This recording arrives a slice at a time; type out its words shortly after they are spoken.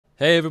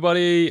Hey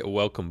everybody,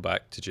 welcome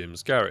back to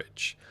Jim's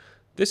Garage.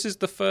 This is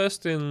the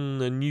first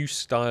in a new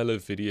style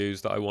of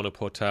videos that I want to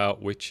put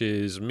out, which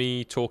is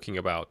me talking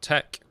about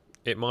tech.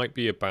 It might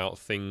be about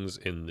things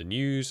in the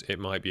news, it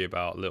might be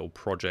about little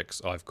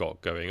projects I've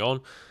got going on.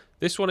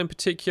 This one in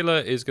particular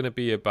is going to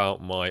be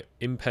about my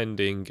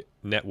impending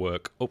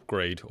network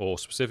upgrade, or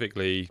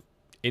specifically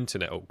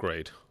internet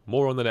upgrade.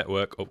 More on the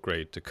network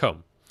upgrade to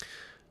come.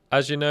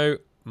 As you know,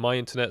 my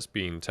internet's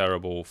been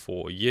terrible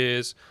for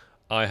years.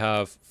 I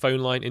have phone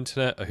line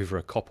internet over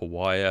a copper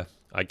wire.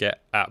 I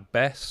get at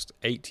best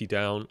 80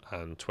 down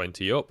and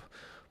 20 up,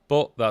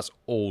 but that's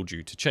all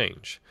due to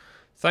change.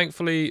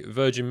 Thankfully,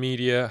 Virgin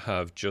Media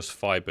have just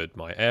fibered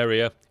my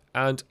area,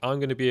 and I'm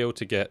going to be able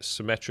to get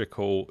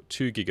symmetrical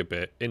 2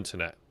 gigabit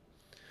internet.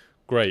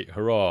 Great,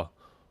 hurrah.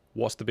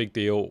 What's the big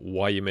deal?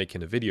 Why are you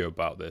making a video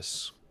about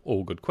this?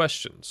 All good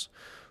questions.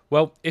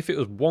 Well, if it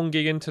was 1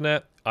 gig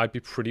internet, I'd be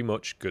pretty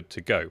much good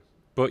to go.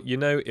 But you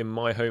know, in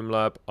my home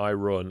lab, I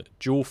run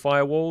dual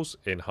firewalls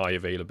in high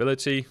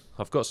availability.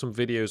 I've got some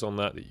videos on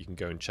that you can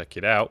go and check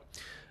it out.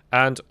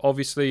 And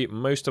obviously,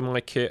 most of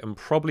my kit, and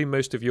probably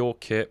most of your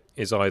kit,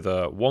 is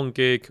either 1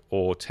 gig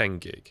or 10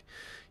 gig.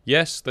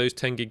 Yes, those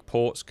 10 gig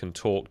ports can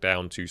talk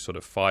down to sort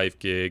of 5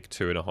 gig,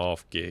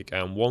 2.5 gig,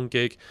 and 1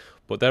 gig,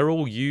 but they're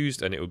all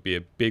used, and it would be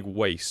a big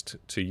waste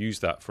to use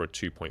that for a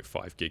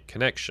 2.5 gig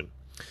connection.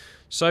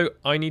 So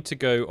I need to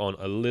go on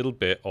a little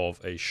bit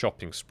of a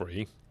shopping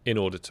spree in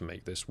order to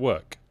make this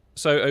work.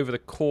 So over the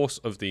course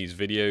of these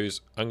videos,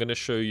 I'm going to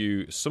show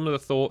you some of the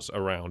thoughts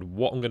around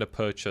what I'm going to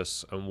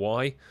purchase and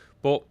why,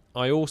 but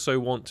I also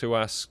want to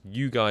ask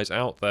you guys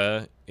out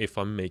there if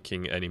I'm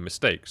making any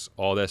mistakes.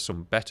 Are there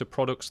some better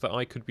products that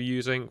I could be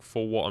using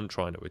for what I'm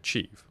trying to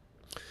achieve?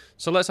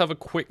 So let's have a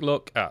quick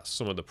look at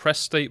some of the press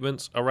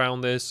statements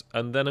around this,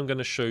 and then I'm going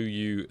to show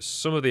you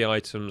some of the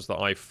items that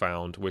I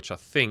found which I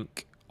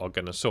think are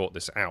going to sort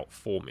this out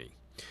for me.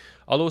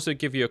 I'll also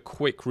give you a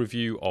quick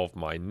review of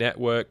my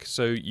network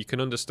so you can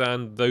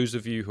understand, those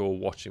of you who are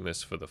watching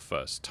this for the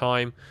first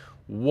time,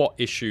 what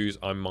issues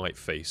I might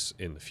face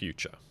in the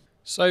future.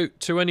 So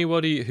to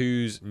anybody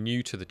who's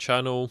new to the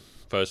channel,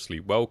 firstly,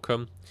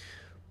 welcome.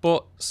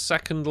 But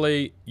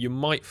secondly, you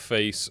might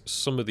face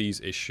some of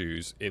these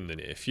issues in the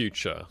near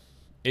future.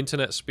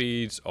 Internet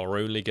speeds are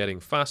only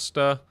getting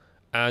faster,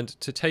 and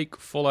to take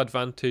full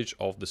advantage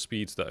of the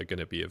speeds that are going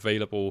to be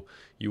available,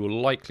 you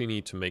will likely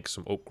need to make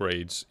some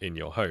upgrades in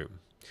your home.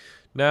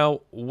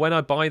 Now, when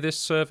I buy this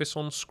service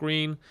on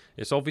screen,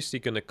 it's obviously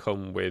going to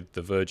come with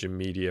the Virgin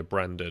Media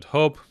branded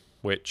hub,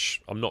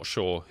 which I'm not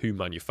sure who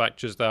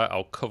manufactures that.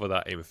 I'll cover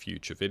that in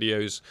future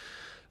videos.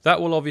 That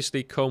will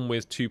obviously come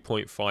with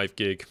 2.5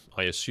 gig,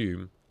 I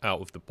assume,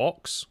 out of the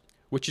box,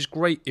 which is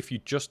great if you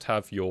just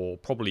have your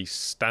probably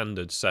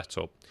standard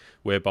setup,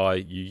 whereby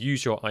you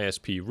use your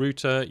ISP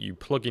router, you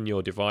plug in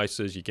your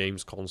devices, your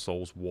games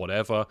consoles,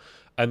 whatever,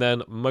 and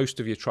then most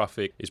of your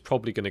traffic is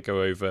probably going to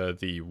go over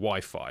the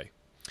Wi-Fi.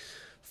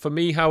 For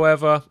me,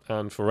 however,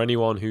 and for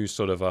anyone who's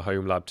sort of a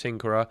home lab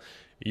tinkerer,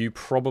 you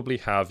probably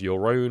have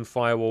your own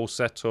firewall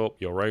setup,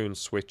 your own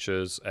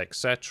switches,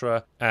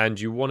 etc. And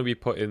you want to be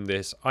putting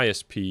this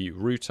ISP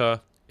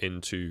router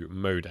into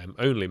modem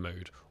only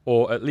mode,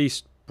 or at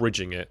least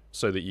bridging it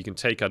so that you can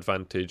take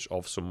advantage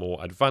of some more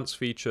advanced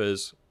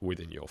features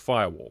within your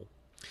firewall.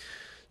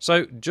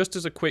 So just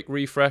as a quick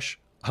refresh,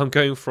 I'm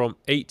going from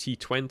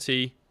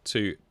 80/20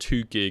 to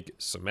 2 gig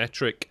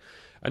symmetric.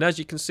 And as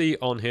you can see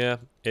on here,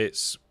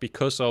 it's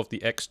because of the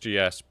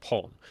XGS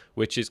PON,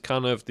 which is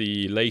kind of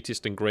the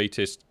latest and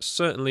greatest,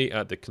 certainly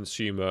at the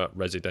consumer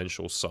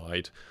residential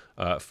side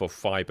for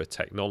fiber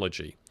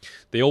technology.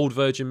 The old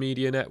Virgin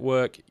Media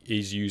network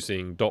is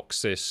using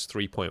DOCSIS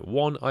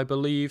 3.1, I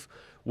believe,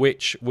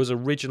 which was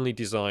originally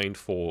designed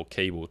for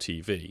cable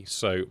TV.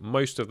 So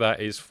most of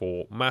that is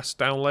for mass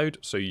download,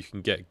 so you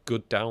can get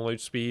good download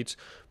speeds,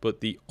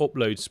 but the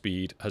upload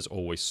speed has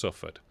always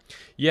suffered.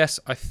 Yes,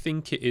 I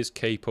think it is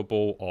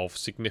capable of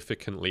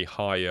significantly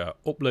higher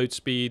upload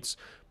speeds,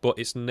 but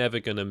it's never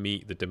going to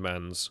meet the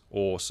demands,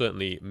 or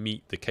certainly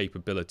meet the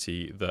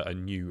capability that a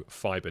new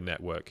fiber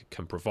network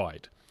can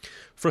provide.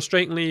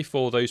 Frustratingly,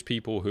 for those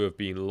people who have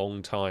been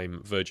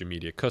long-time Virgin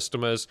Media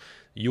customers,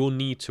 you'll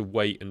need to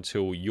wait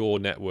until your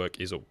network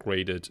is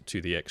upgraded to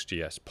the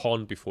XGS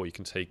PON before you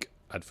can take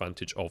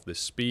advantage of this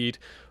speed.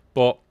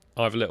 But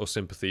I have a little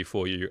sympathy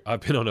for you.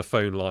 I've been on a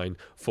phone line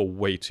for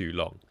way too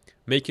long.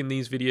 Making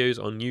these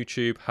videos on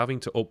YouTube,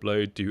 having to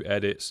upload, do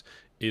edits,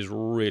 is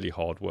really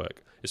hard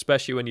work,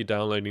 especially when you're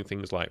downloading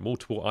things like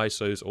multiple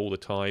ISOs all the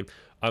time.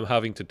 I'm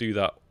having to do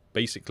that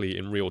basically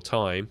in real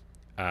time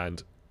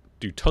and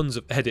do tons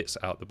of edits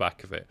out the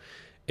back of it.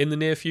 In the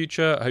near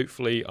future,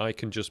 hopefully I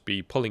can just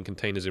be pulling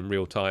containers in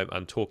real time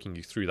and talking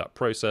you through that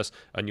process,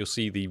 and you'll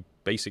see the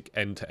basic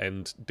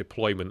end-to-end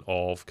deployment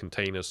of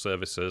container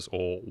services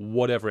or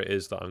whatever it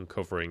is that I'm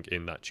covering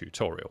in that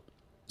tutorial.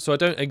 So I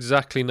don't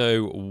exactly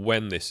know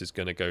when this is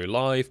going to go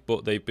live,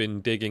 but they've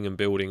been digging and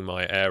building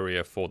my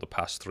area for the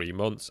past 3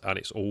 months, and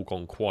it's all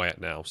gone quiet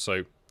now.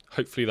 So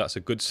Hopefully that's a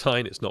good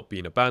sign, it's not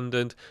being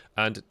abandoned,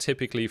 and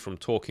typically from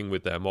talking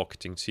with their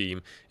marketing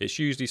team, it's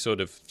usually sort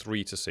of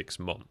 3 to 6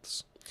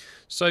 months.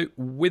 So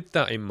with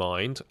that in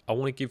mind, I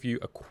want to give you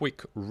a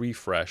quick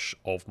refresh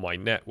of my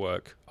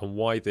network and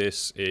why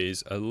this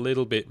is a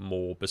little bit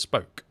more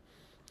bespoke.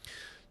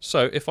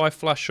 So if I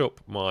flash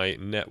up my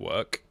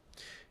network,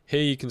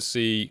 here you can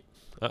see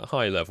at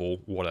high level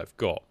what I've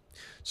got.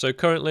 So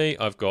currently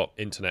I've got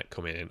internet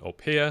coming in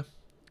up here,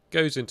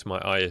 goes into my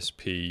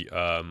ISP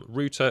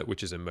router,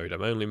 which is in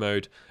modem only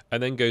mode,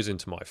 and then goes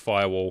into my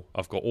firewall.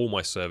 I've got all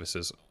my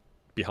services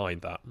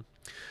behind that.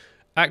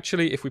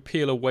 Actually, if we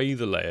peel away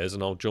the layers,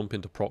 and I'll jump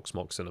into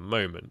Proxmox in a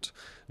moment,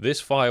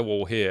 this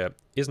firewall here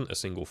isn't a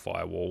single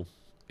firewall,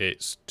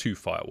 it's 2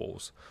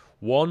 firewalls.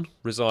 One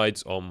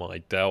resides on my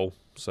Dell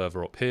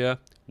server up here,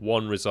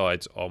 one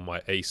resides on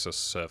my Asus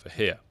server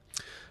here.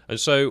 And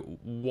so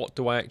what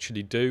do I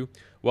actually do?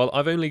 Well,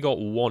 I've only got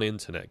one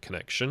internet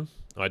connection.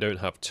 I don't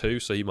have 2,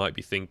 so you might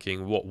be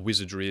thinking, what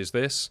wizardry is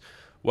this?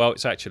 Well,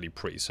 it's actually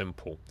pretty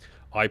simple.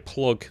 I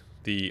plug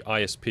the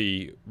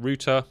ISP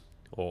router,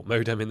 or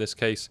modem in this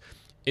case,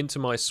 into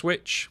my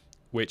switch,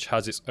 which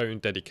has its own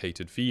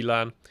dedicated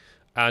VLAN,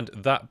 and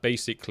that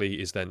basically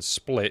is then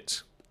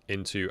split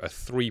into a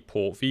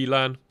 3-port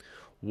VLAN.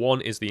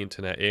 1 is the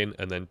internet in,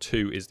 and then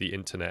 2 is the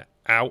internet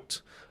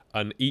out,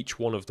 and each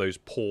one of those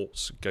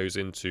ports goes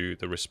into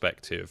the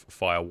respective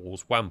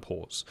firewall's WAN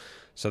ports.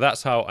 So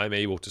that's how I'm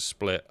able to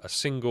split a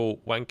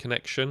single WAN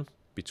connection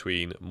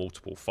between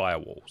multiple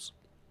firewalls.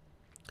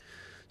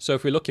 So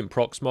if we look in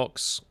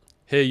Proxmox,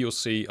 here you'll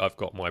see I've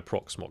got my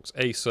Proxmox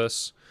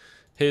Asus.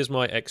 Here's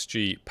my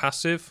XG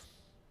passive.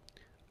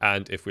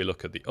 And if we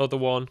look at the other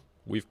one,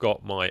 we've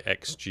got my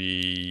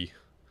XG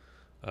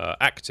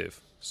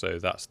active. So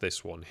that's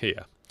this one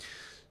here.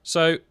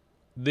 So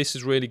this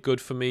is really good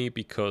for me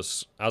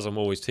because as I'm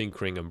always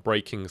tinkering and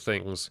breaking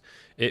things,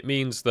 it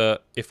means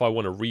that if I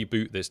want to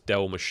reboot this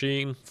Dell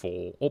machine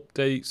for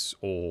updates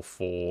or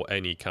for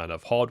any kind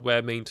of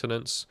hardware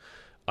maintenance,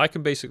 I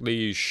can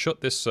basically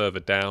shut this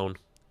server down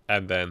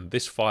and then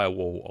this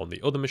firewall on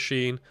the other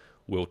machine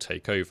will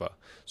take over.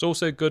 It's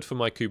also good for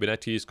my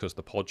Kubernetes because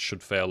the pods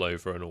should fail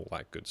over and all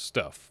that good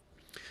stuff.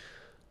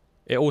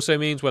 It also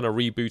means when I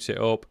reboot it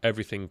up,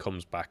 everything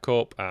comes back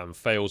up and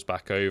fails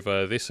back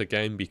over. This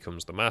again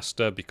becomes the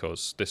master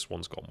because this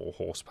one's got more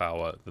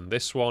horsepower than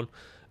this one.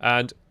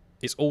 And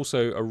it's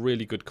also a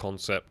really good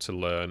concept to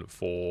learn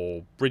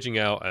for bridging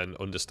out and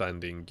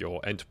understanding your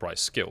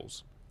enterprise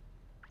skills.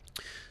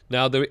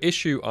 Now, the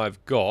issue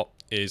I've got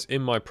is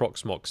in my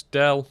Proxmox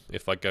Dell,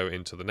 if I go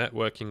into the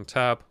networking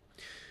tab,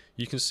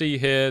 you can see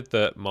here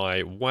that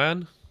my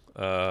WAN,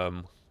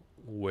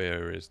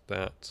 where is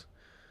that?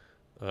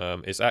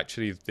 It's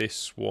actually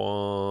this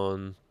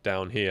one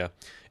down here.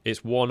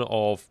 It's one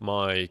of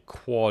my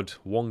quad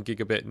 1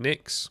 gigabit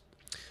NICs.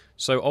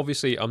 So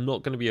obviously I'm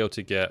not going to be able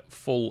to get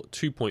full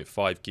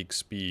 2.5 gig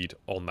speed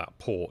on that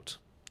port.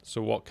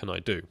 So what can I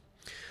do?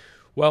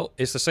 Well,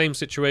 it's the same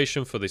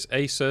situation for this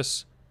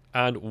Asus.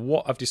 And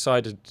what I've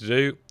decided to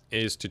do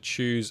is to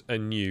choose a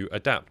new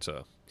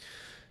adapter.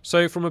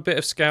 So from a bit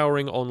of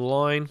scouring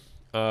online,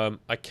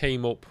 I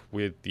came up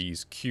with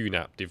these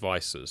QNAP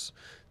devices.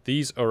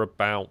 These are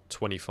about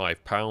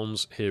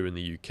 £25 here in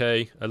the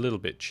UK, a little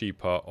bit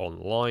cheaper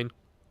online,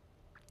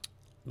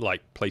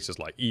 like places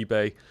like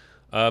eBay.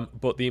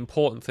 But the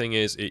important thing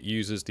is it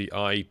uses the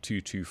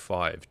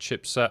i225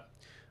 chipset,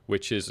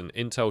 which is an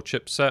Intel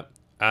chipset,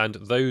 and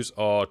those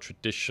are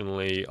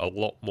traditionally a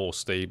lot more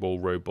stable,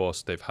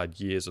 robust. They've had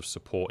years of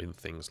support in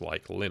things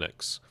like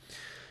Linux.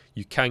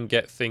 You can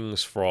get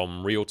things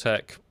from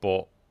Realtek,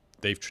 but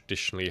they've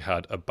traditionally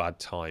had a bad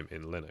time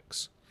in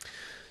Linux.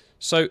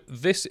 So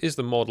this is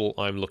the model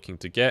I'm looking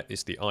to get.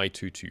 It's the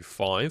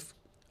i225.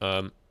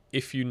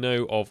 If you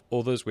know of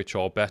others which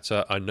are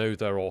better, I know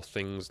there are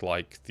things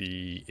like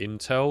the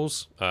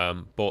Intels,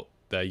 but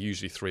they're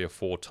usually 3 or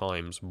 4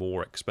 times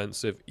more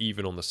expensive,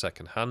 even on the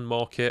second-hand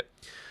market.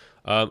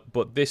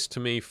 But this to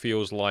me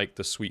feels like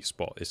the sweet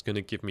spot. It's going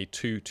to give me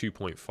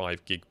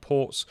 2.5 gig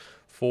ports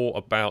for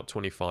about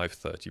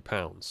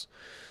 £25–30.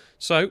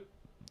 So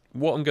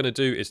what I'm going to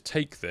do is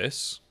take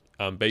this,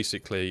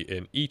 basically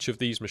in each of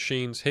these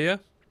machines here,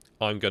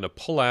 I'm going to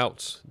pull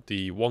out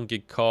the 1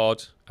 gig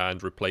card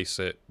and replace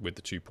it with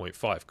the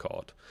 2.5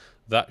 card.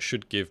 That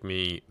should give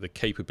me the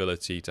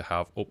capability to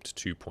have up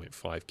to 2.5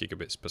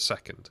 gigabits per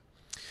second.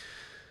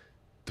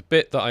 The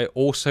bit that I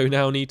also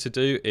now need to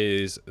do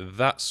is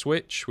that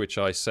switch, which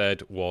I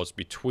said was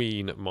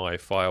between my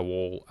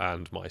firewall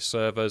and my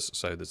servers.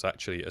 So there's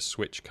actually a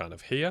switch kind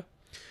of here.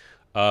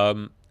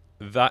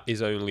 That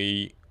is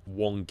only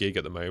 1 gig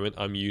at the moment.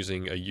 I'm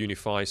using a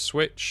UniFi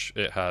switch.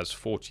 It has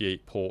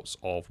 48 ports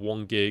of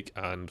 1 gig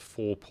and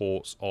 4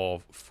 ports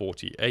of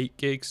 48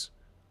 gigs,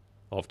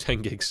 of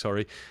 10 gigs,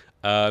 sorry.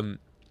 And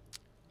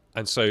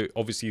so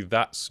obviously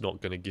that's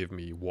not going to give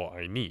me what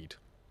I need.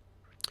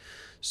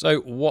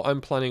 So what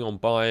I'm planning on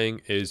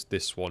buying is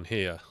this one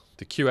here,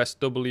 the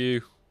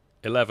QSW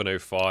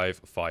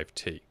 1105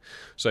 5T.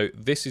 So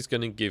this is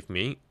going to give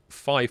me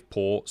 5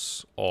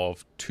 ports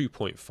of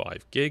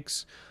 2.5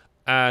 gigs.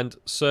 And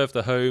Serve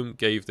the Home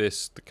gave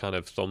this the kind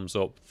of thumbs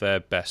up, their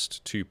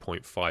best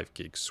 2.5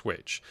 gig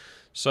switch.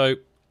 So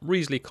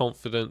reasonably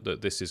confident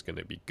that this is going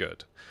to be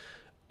good.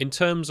 In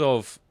terms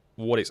of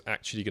what it's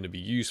actually going to be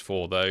used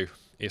for though,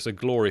 it's a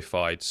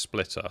glorified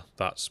splitter.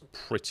 That's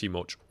pretty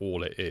much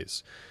all it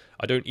is.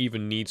 I don't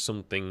even need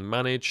something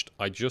managed.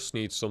 I just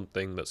need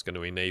something that's going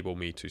to enable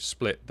me to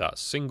split that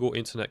single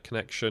internet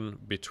connection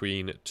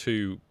between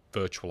two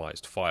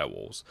virtualized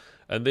firewalls.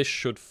 And this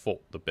should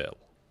foot the bill.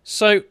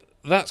 So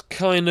that's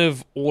kind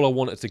of all I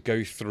wanted to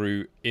go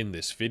through in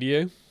this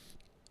video.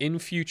 In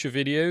future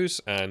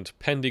videos, and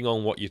pending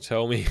on what you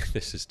tell me,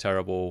 this is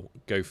terrible,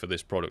 go for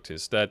this product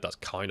instead. That's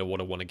kind of what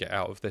I want to get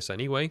out of this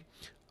anyway.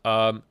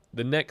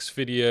 The next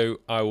video,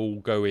 I will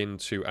go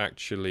into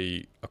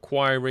actually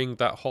acquiring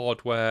that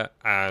hardware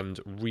and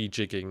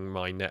rejigging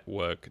my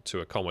network to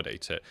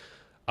accommodate it.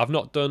 I've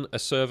not done a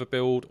server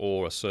build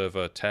or a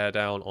server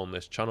teardown on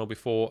this channel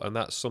before, and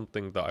that's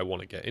something that I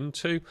want to get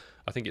into.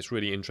 I think it's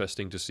really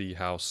interesting to see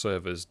how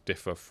servers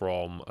differ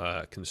from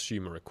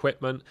consumer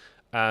equipment.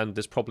 And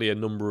there's probably a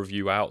number of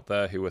you out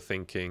there who are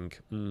thinking,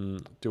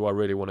 do I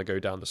really want to go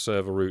down the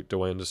server route?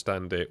 Do I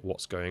understand it?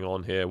 What's going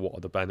on here? What are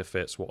the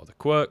benefits? What are the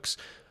quirks?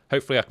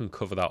 Hopefully I can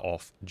cover that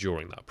off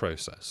during that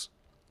process.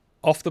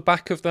 Off the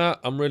back of that,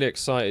 I'm really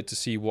excited to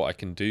see what I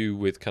can do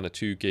with kind of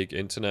 2 gig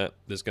internet.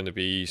 There's going to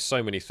be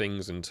so many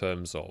things in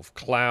terms of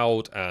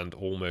cloud and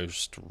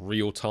almost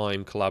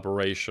real-time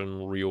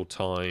collaboration,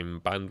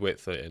 real-time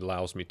bandwidth that it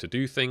allows me to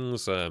do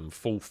things,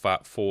 full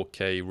fat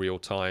 4K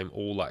real-time,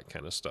 all that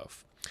kind of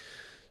stuff.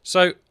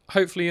 So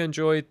hopefully you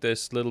enjoyed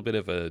this little bit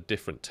of a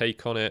different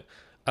take on it.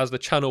 As the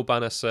channel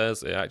banner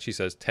says, it actually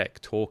says Tech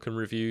Talk and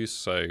Reviews,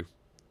 so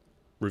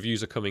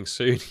reviews are coming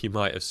soon. You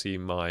might have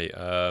seen my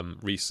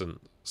recent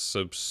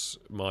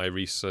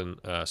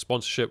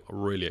sponsorship.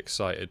 Really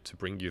excited to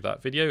bring you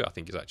that video. I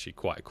think it's actually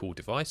quite a cool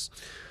device.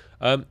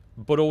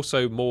 But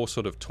also more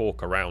sort of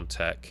talk around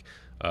tech.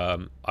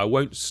 I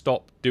won't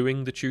stop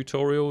doing the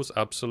tutorials,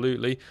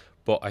 absolutely.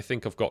 But I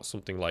think I've got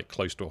something like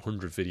close to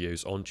 100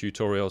 videos on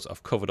tutorials.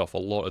 I've covered off a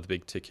lot of the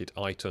big ticket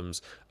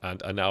items,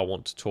 and I now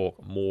want to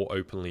talk more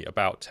openly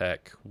about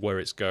tech, where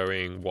it's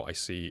going, what I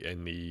see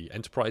in the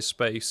enterprise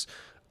space,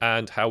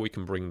 and how we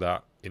can bring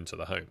that into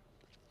the home.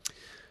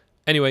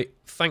 Anyway,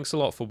 thanks a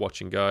lot for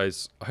watching,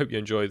 guys. I hope you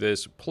enjoy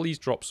this. Please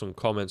drop some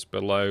comments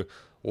below.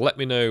 Let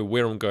me know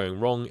where I'm going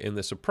wrong in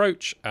this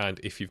approach,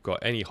 and if you've got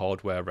any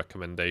hardware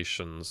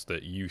recommendations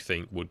that you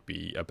think would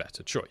be a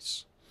better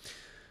choice.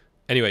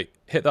 Anyway,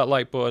 hit that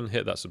like button,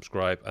 hit that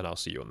subscribe, and I'll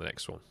see you on the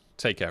next one.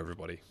 Take care,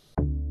 everybody.